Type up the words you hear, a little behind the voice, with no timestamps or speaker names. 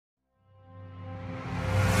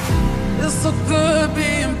feels so good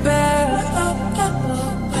being bad.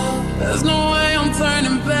 There's no way I'm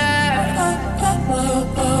turning back.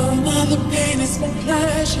 Now the pain is my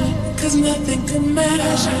pleasure, 'cause nothing can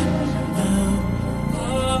measure.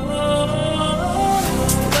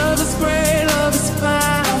 Love is great, love is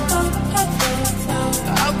fine.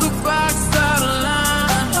 Out the box, out of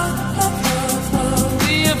line.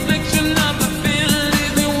 The affliction of the feeling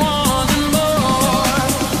leaves me wanting more.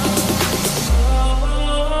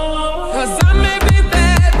 'Cause I may be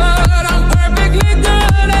bad, but I'm perfectly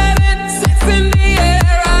good at it. Sex in the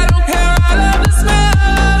air, I don't care, I love the smell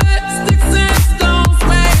of it. Sticks and stones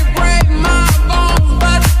may break my bones,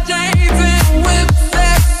 but chains and whips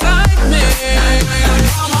excite me.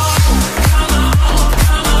 Come on, come on,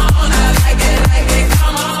 come on, I like it,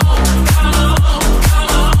 come on, come on, come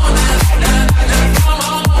on, I like it, come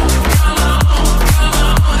on, come on, come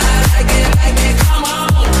on, I like it, come on,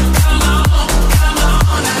 come on, come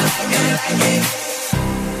on, I like it.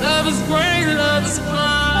 Love is great, love is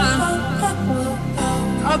fun.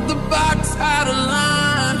 Out the box, out of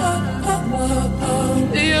line.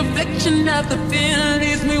 The affliction of the feeling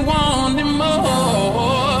leaves me wanting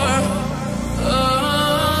more.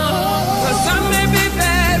 'Cause I may be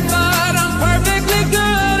bad, but I'm perfectly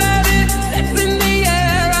good at it. Sex in the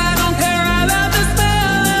air, I don't care, I love the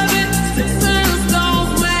smell of it. Sticks and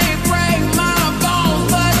stones may break my bones,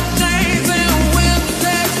 but chains and whips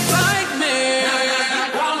excite me.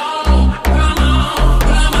 Come on, come on,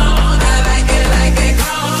 come on, I like it,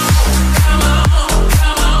 come on, come on,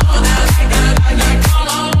 come on, I like it, come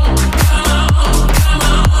on, come on, come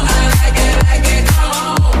on, I like it, come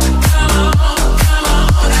on, come on, come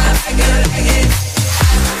on, I like it.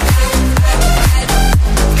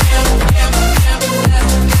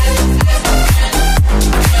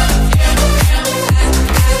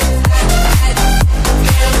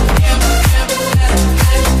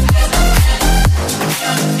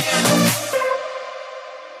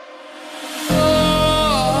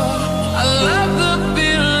 I love the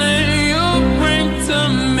feeling you bring to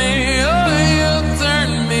me. Oh, you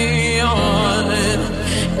turn me on.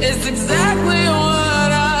 It's exactly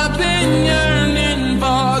what I've been yearning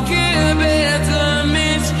for. Give it to me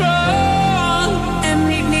strong and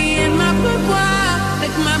meet me in my boudoir.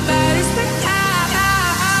 Make my body say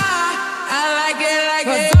I like it,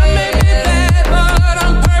 'Cause I may be bad, but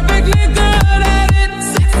I'm perfectly good at it.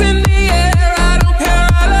 Sex in the air, I don't care,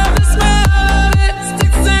 I love the smell of it.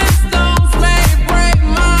 Sticks and stones may break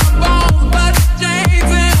my bones, but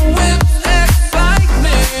chains and whips excite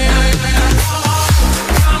me. Come on,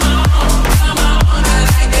 come on, come on, I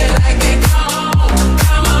like it, come on,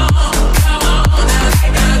 come on, come on, I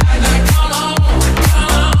like it, come on, come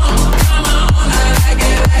on, come on, I like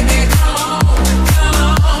it, come on, come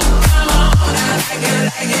on, come on, I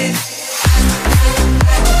like it.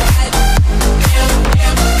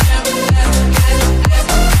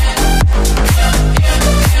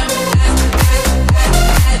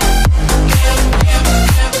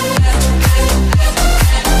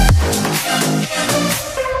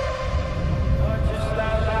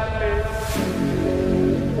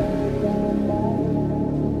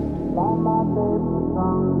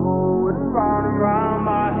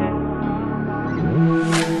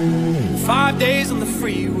 Five days on the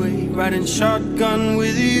freeway, riding shotgun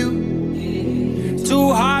with you.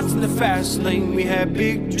 Two hearts in the fast lane, we had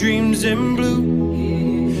big dreams in blue.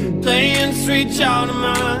 Playing sweet child of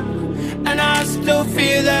mine, and I still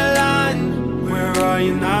feel that line. Where are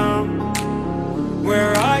you now?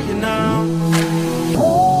 Where are you now?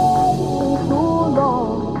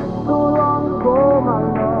 Too long ago, my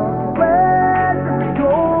love. Where did we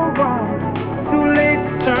go wrong? Too late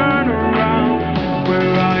to turn around.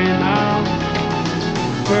 Where are you now?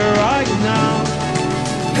 Where are you now?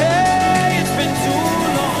 Hey, it's been too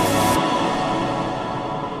long.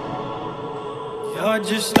 You're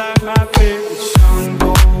just like my favorite song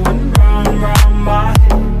going round and round my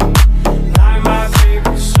head. Like my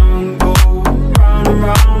favorite song going round and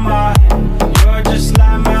round my head. You're just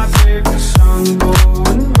like my favorite song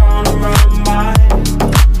going round and round my head.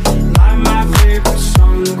 Like my favorite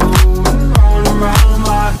song going round and round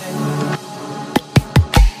my head.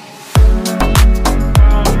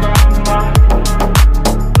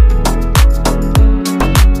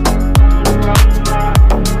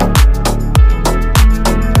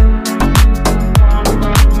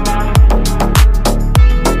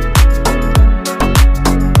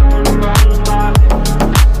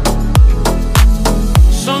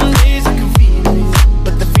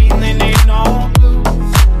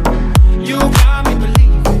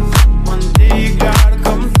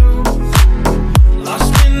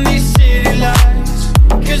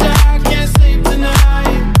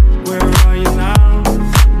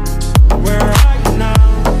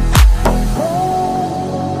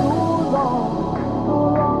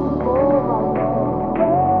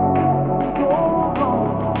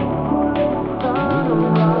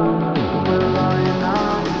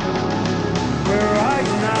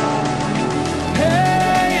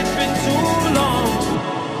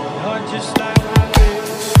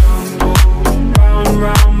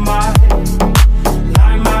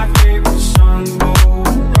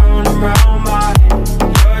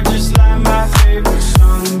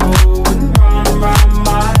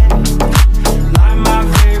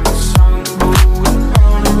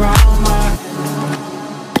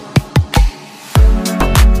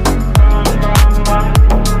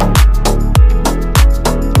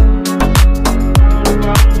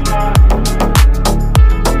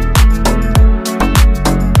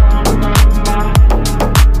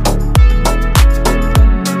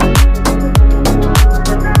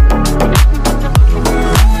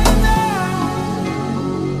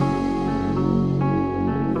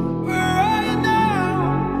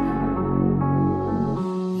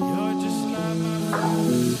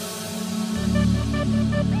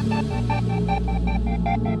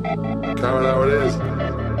 KANAޅ it is.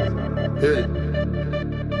 Hear you.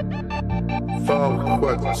 5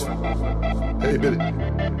 questions. Hey, did it.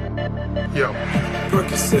 Yo.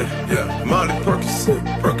 Percocet, yeah. Molly Percocet,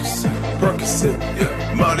 Percocet, Percocet, yeah.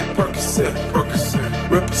 Molly Percocet, Percocet,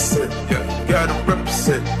 represent, yeah. Gotta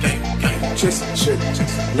represent, gang, gang. Chase a chick,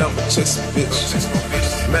 never chase a bitch.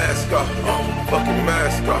 Mask off, fucking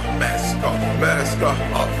mask off, mask off, mask off,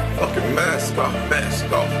 fucking mask off,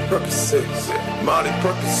 mask off. Percocet, Molly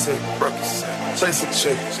Percocet, Percocet. Chase a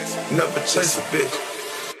chick, never chase a bitch.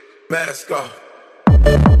 Mask off.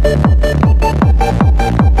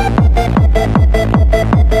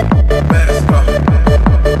 Mask off.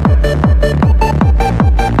 Mask off.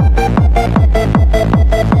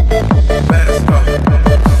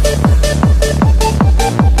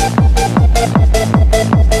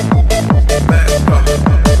 Mask off.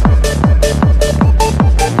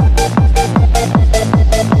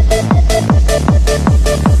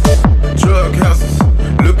 Drug houses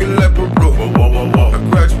looking like Peru. I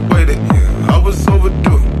graduated, I was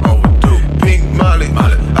overdue. Pink Molly,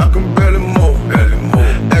 I can barely move.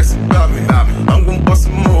 Ask about me, I'm gon' bust a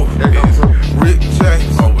move. Rick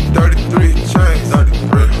James, 33 chains.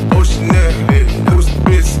 Ocean Air, who's the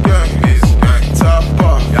bitch gang? Top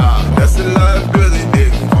off, that's a liability.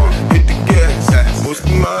 Hit the gas, boost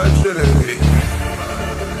my adrenaline.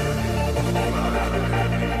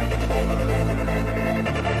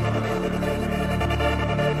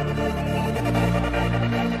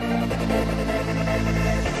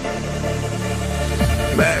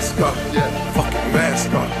 Mask off, yeah, fucking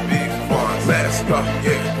mask off, big ones. Mask off,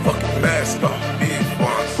 yeah, fucking mask off, big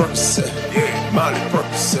ones. Percocet, yeah, Molly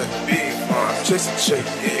Percocet, big ones. Chase a chick,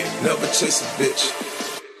 yeah, never chase a bitch.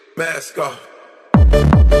 Mask off.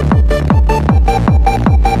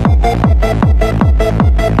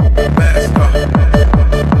 Mask off. Mask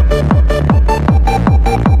off.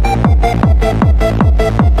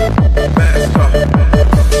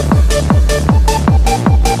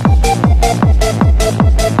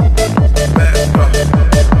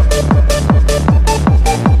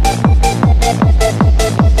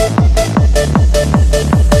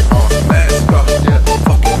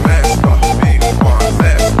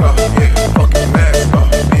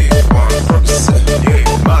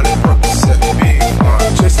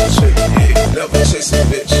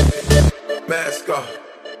 Mask off.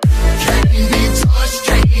 Can't be touched,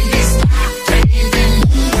 can't be stopped, can't be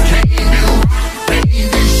moved, can't be rocked, can't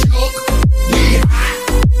be shook. We hot,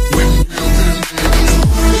 we building niggas.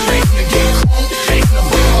 Can't to get crunk, can't to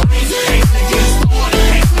put lights, can't to get started,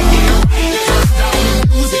 can't to get right. Turn down the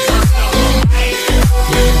music, turn down the mic.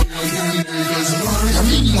 We building niggas. I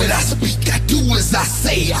mean when I speak, I do as I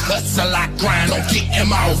say. I hustle, I grind, don't get in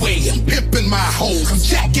my way. I'm pimping my hoes, I'm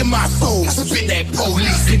jacking my foes. I spit that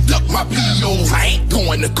police and duck my POs. I ain't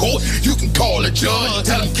going to court, you can call a judge.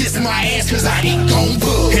 Tell him kiss my ass cause I ain't gon'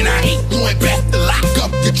 bug. And I ain't going back to lock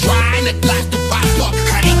up. You're trying to lock the pop up.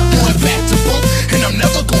 I ain't going back to broke. And I'm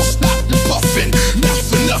never gon' stop the puffin'. Not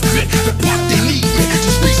for nothing. The block they need me,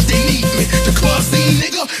 the streets they need me. The club scene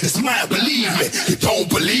nigga, it's mine, believe me. You don't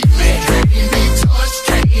believe me. Can't be touched,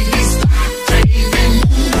 can't be stopped, can't be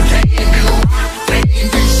moved, can't be rocked, can't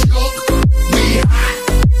be shook. We hot,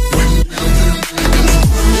 we building niggas.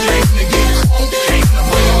 Can't to get crunk, can't to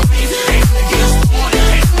put lights, can't to get started,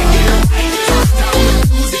 can't to get right. Turn down the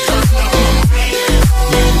music, turn down the mic.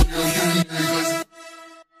 We building niggas.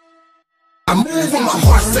 I move when my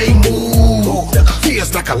heart say move.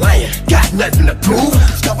 Feels like a lion, got nothing to prove.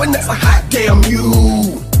 Stubborn as a hot damn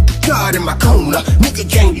mule. God in my corner, nigga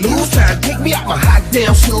can't lose. Try to take me out my hot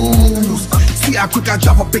damn shoes. See how quick I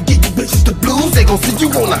drop up and get you bitches the blues. They gon' send you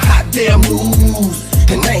on a hot damn move.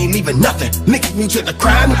 And I ain't leaving nothing, linking me to the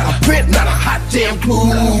crime. Not a print, not a hot damn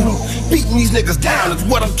clue. Beating these niggas down is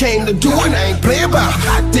what I came to do. And I ain't playing by a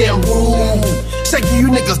hot damn rule. Shaking you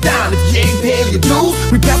niggas down if you ain't paying your dues.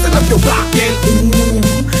 We passing up your block and ooh,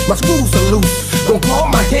 my screws are loose. Don't call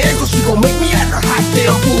my hand cause you gon' make me act a hot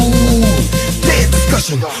damn fool. Dead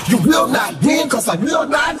discussion, you will not win cause I will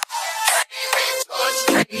not.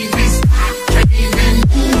 Can't be stopped, can't be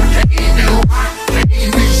moved, can't be rocked,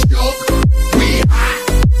 can't be shook. We hot,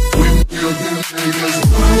 we building niggas.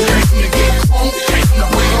 Can't to get crunk, can't to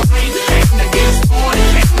put lights, can't to get started,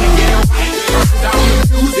 can't to get right. Turn down the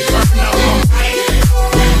music, turn down the mic.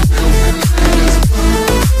 We building niggas.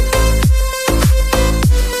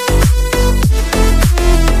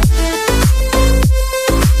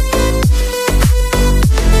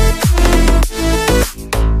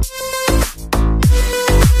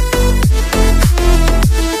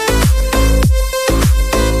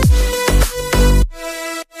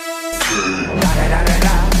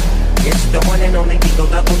 It's the one and only Eagle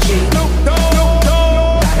Double G. Da da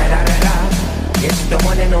da da da. It's the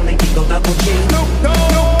one and only Eagle Double G. Da da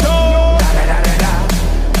da da da.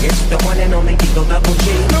 It's the one and only Eagle Double G.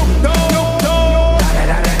 Da da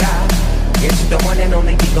da da da. It's the one and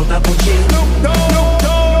only Eagle Double G.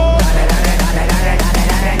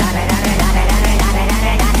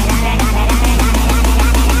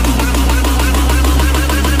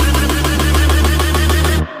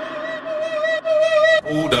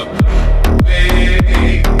 Hold up,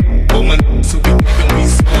 hey, woman, so we keepin' we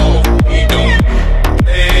slow. We don't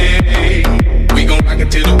play. We gon' rock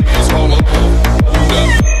it till the wheels fall off. Hold up,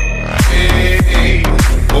 hey,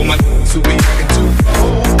 woman, so we rock it too.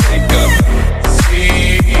 Take up,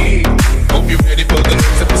 see. Hope you're ready for the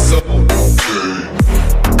next episode.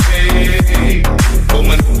 Hey,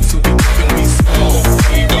 woman, so we keepin' we slow.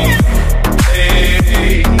 We don't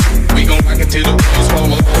play. We gon' rock it till the wheels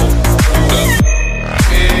fall off. Hold up.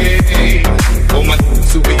 Hey, woman,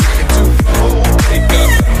 so we can do. Take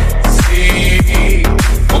up, see.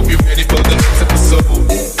 Hope you're ready for the next episode.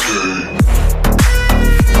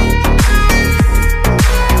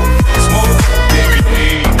 Smoke every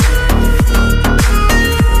day.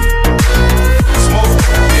 Smoke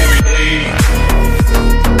every day.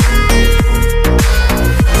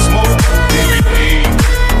 Smoke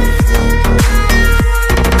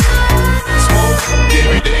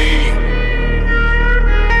every day.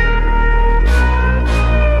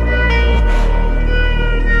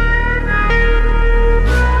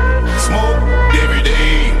 Smoke every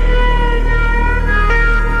day.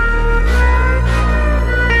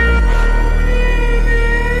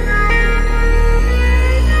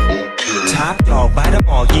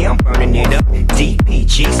 Yeah, I'm burning it up.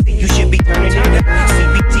 DPGC, you should be turning it up.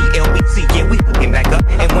 CBT, LBC, yeah, we hooking back up.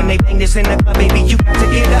 And when they bang this in the club, baby, you got to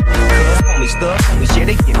get up. Cause homies, thug homies, yeah,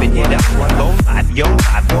 they giving it up. One low life, yo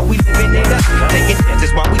life, boy, we living it up. Taking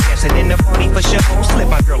chances while we dancing in the party for sure. Slip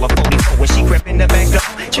my girl a 44 when she crept in the back door.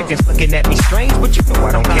 Chickens looking at me strange, but you know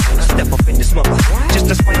I don't care. Step up in this mother, just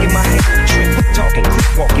a swing in my head. Trick, quit talking, quick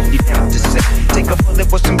walk if you down to sit. Take a bullet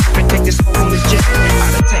with some grip and take this whole legit.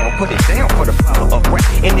 Out of town, put it down for the follow up rap.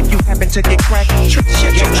 And if you happen to get cracked, trick,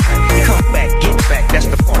 shut your trap. Come back, get back, that's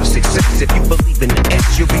the part of success. If you believe in the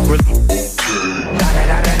S, you'll be relieved. Da da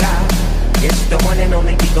da da da. It's the one and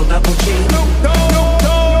only Eagle Double G. Da da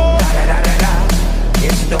da da da.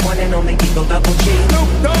 It's the one and only Eagle Double G. Da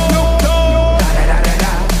da da da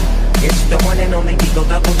da. It's the one and only Eagle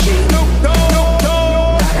Double G. Da da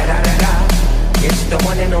da da da. It's the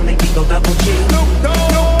one and only Eagle Double G.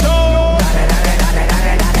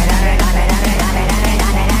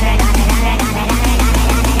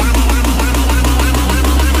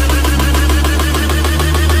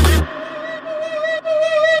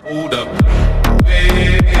 Hold up,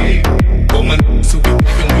 hey, woman, so we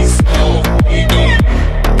keepin' we slow. We don't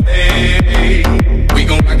play. We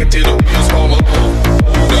gon' rock it till the wheels fall off.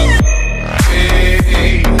 Hold up,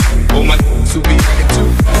 hey, woman, so we rock it too.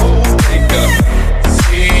 Take up,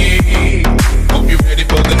 see. Hope you're ready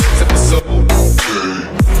for the next episode.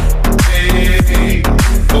 Hey,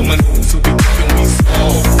 woman, so we keepin' we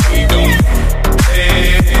slow. We don't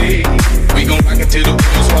play. We gon' rock it till the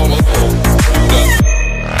wheels fall off. Hold up.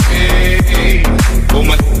 Hey,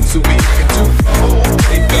 woman, so we can do.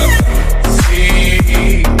 Take up,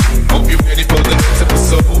 see. Hope you're ready for the next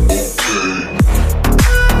episode.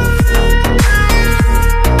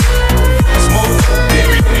 Smoke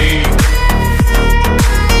every day.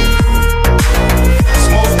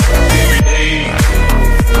 Smoke every day.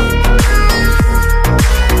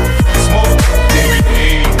 Smoke every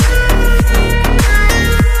day.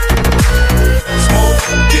 Smoke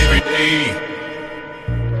every day.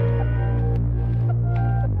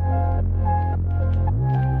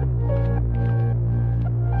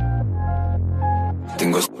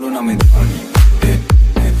 Tengo solo una mentali,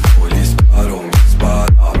 poi li sparo, mi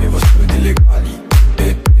spara, avevo soldi illegali,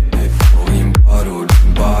 poi imparo,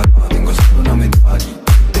 tengo solo una mentali,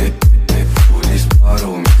 poi li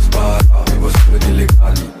sparo, mi spara, avevo soldi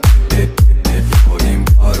illegali, poi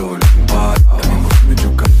imparo, avevo come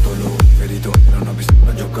giocattolo, ferito era una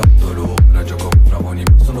pistola giocattolo, ora gioco con bravoni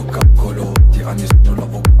ma sono caccolo, 10 anni sono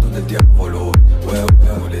l'avvocato del diavolo,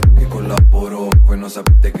 volete che collaboro, voi non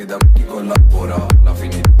sapete che da me chi collabora. La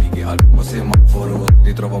fine di pighi al primo semaforo.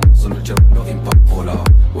 Ritrovo solo il cervello in pappola.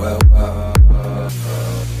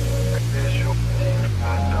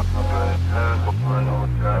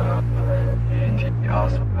 Ti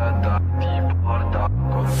aspetta, ti porta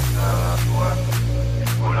con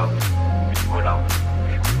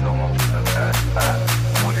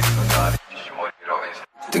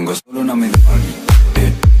Tengo solo una mentali,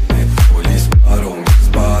 poi li sparo, mi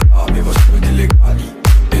spara, avevo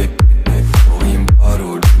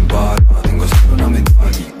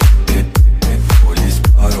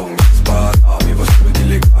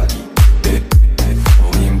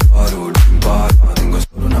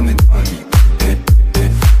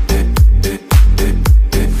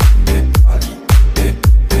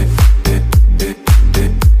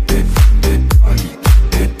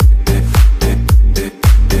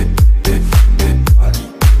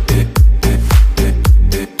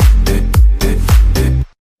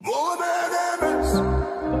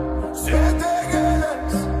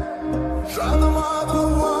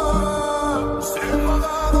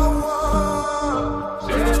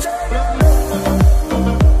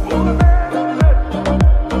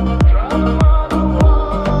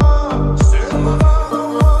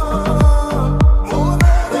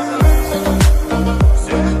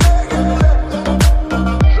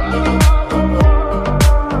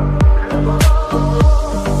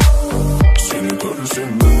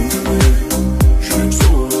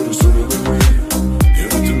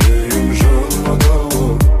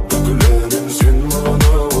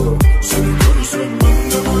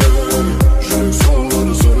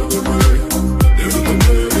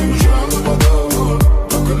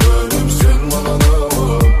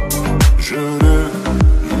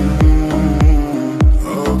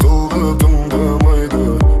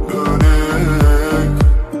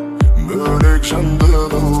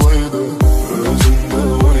yaşandı dolaydı. Özünde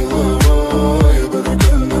oylamay bir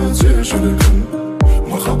günü seçilgin.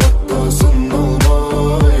 Muhabbatta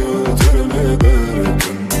sınılmay ötürme bir gün.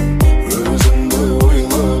 Özünde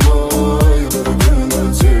oylamay bir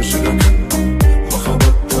günü seçilgin.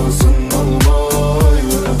 Muhabbatta sınılmay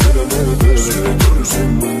ötürme bir gün. Seni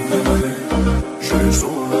görsem dinlemeyi, şey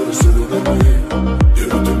sorular söylemeyi.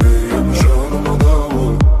 Yürütmeyim canıma dava,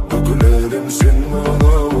 dökülerim sen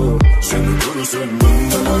bana var. Seni görsem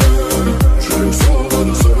dinlemeyi, şey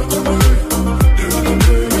sorular söylemeyi.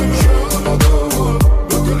 Yürütmeyim canıma dava,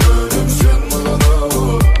 dökülerim sen bana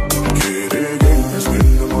var. Geri gelmez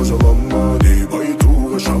benim azalanma, deyip aytu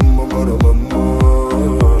yaşanma karalanma.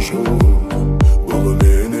 Şu bulu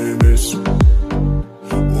benimiz,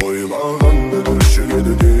 oylağanda bir şey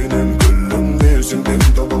dediğinim. Küllümde senden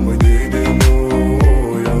tabamı dedim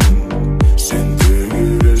oyan. Sen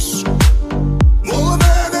değiliz, bulu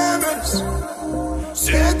benimiz.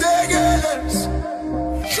 Sen de geliriz,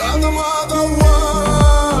 canıma da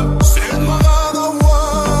var. Sen bana da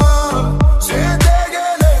var. Sen de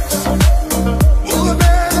geliriz, bulu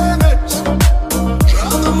benimiz.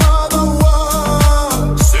 Canıma da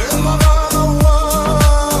var. Sen bana da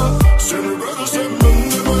var. Seni görürsem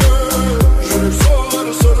önüme, yürek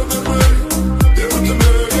soğuları sarılır.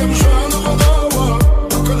 Dertlemeyim canıma da var.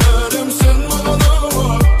 Dökülerim sen bana da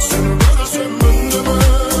var. Seni görürsem önüme,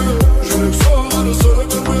 yürek soğuları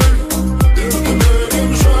sarılır.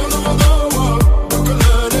 Dertlemeyim canıma da var.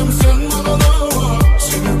 Dökülerim sen bana da var.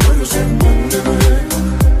 Seni görürsem önüme,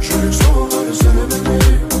 yürek soğuları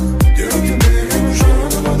sarılır. Dertlemeyim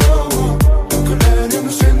canıma da var. Dökülerim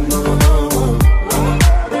sen bana da var.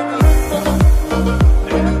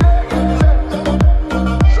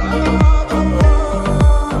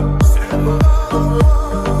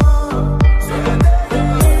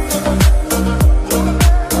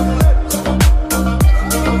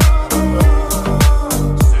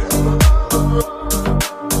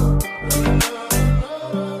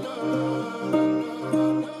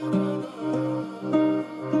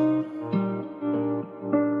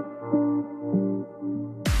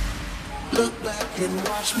 Look back and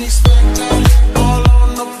watch me smack that all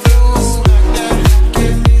on the floor. Smack that,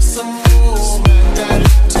 give me some more. Smack that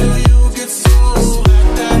till you get sore. Smack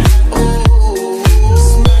that, oh.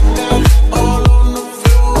 Smack that all on the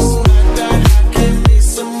floor. Smack that, give me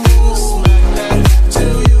some more. Smack that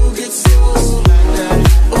till you get sore. Smack that,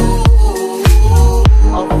 oh.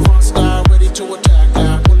 Up front style, ready to attack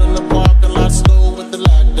now. Pulling the parking lot slow with the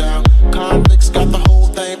lockdown. Convicts got the whole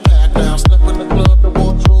thing packed now. Step in the club, the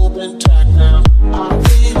wardrobe intact now. I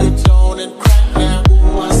feel it on and crack now.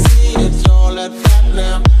 Ooh, I see it's all that fat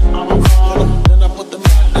now. I'ma call them, then I put the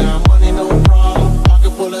mat down. Money no problem,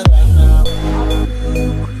 pocket full of that now. I feel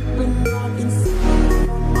you creeping, I can see it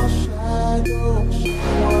from my shadow.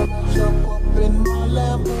 Wanna jump up in my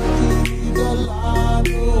Lamborghini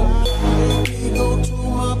Gallardo. Make me go to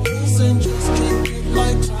my place and just kick it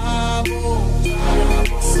like Tybo.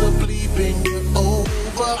 Possibly been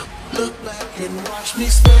over. Look back and watch me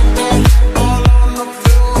smack that all on the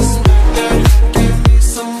floor. Smack that, give me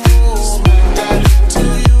some more. Smack that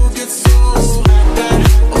till you get sore. Smack that,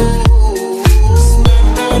 oh. Smack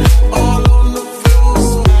that all on the floor.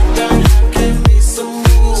 Smack that, give me some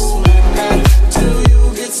more. Smack that till you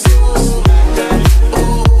get sore. Smack that,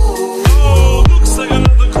 oh. Looks like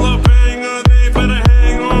another club banger. They better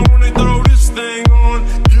hang on when they throw this thing on.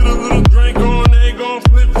 Get a little drink on, they gon'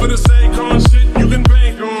 flip for the sake on shit. You can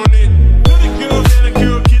bank on it. Pedicure,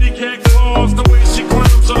 manicure, kitty cat claws. The way she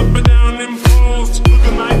climbs up and down them poles,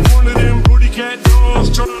 looking like one of them booty cat dolls.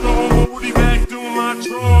 Trying to hold my booty back through my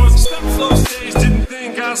drawers. Steps off stage, didn't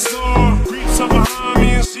think I saw. Creeps up behind me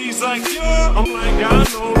and she's like, yeah. I'm like, I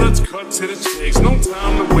know, let's cut to the chase. No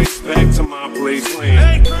time to waste, back to my place playing.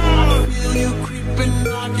 Hey girl! I feel you creeping,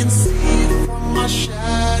 I can see it from my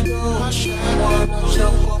shadow. Wanna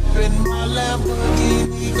jump up in my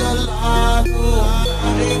Lamborghini Gallardo.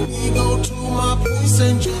 Make me go to my place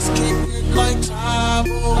and just kick it like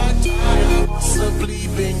Tybo. Possibly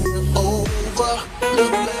been over.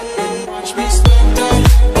 Look back and watch me stay.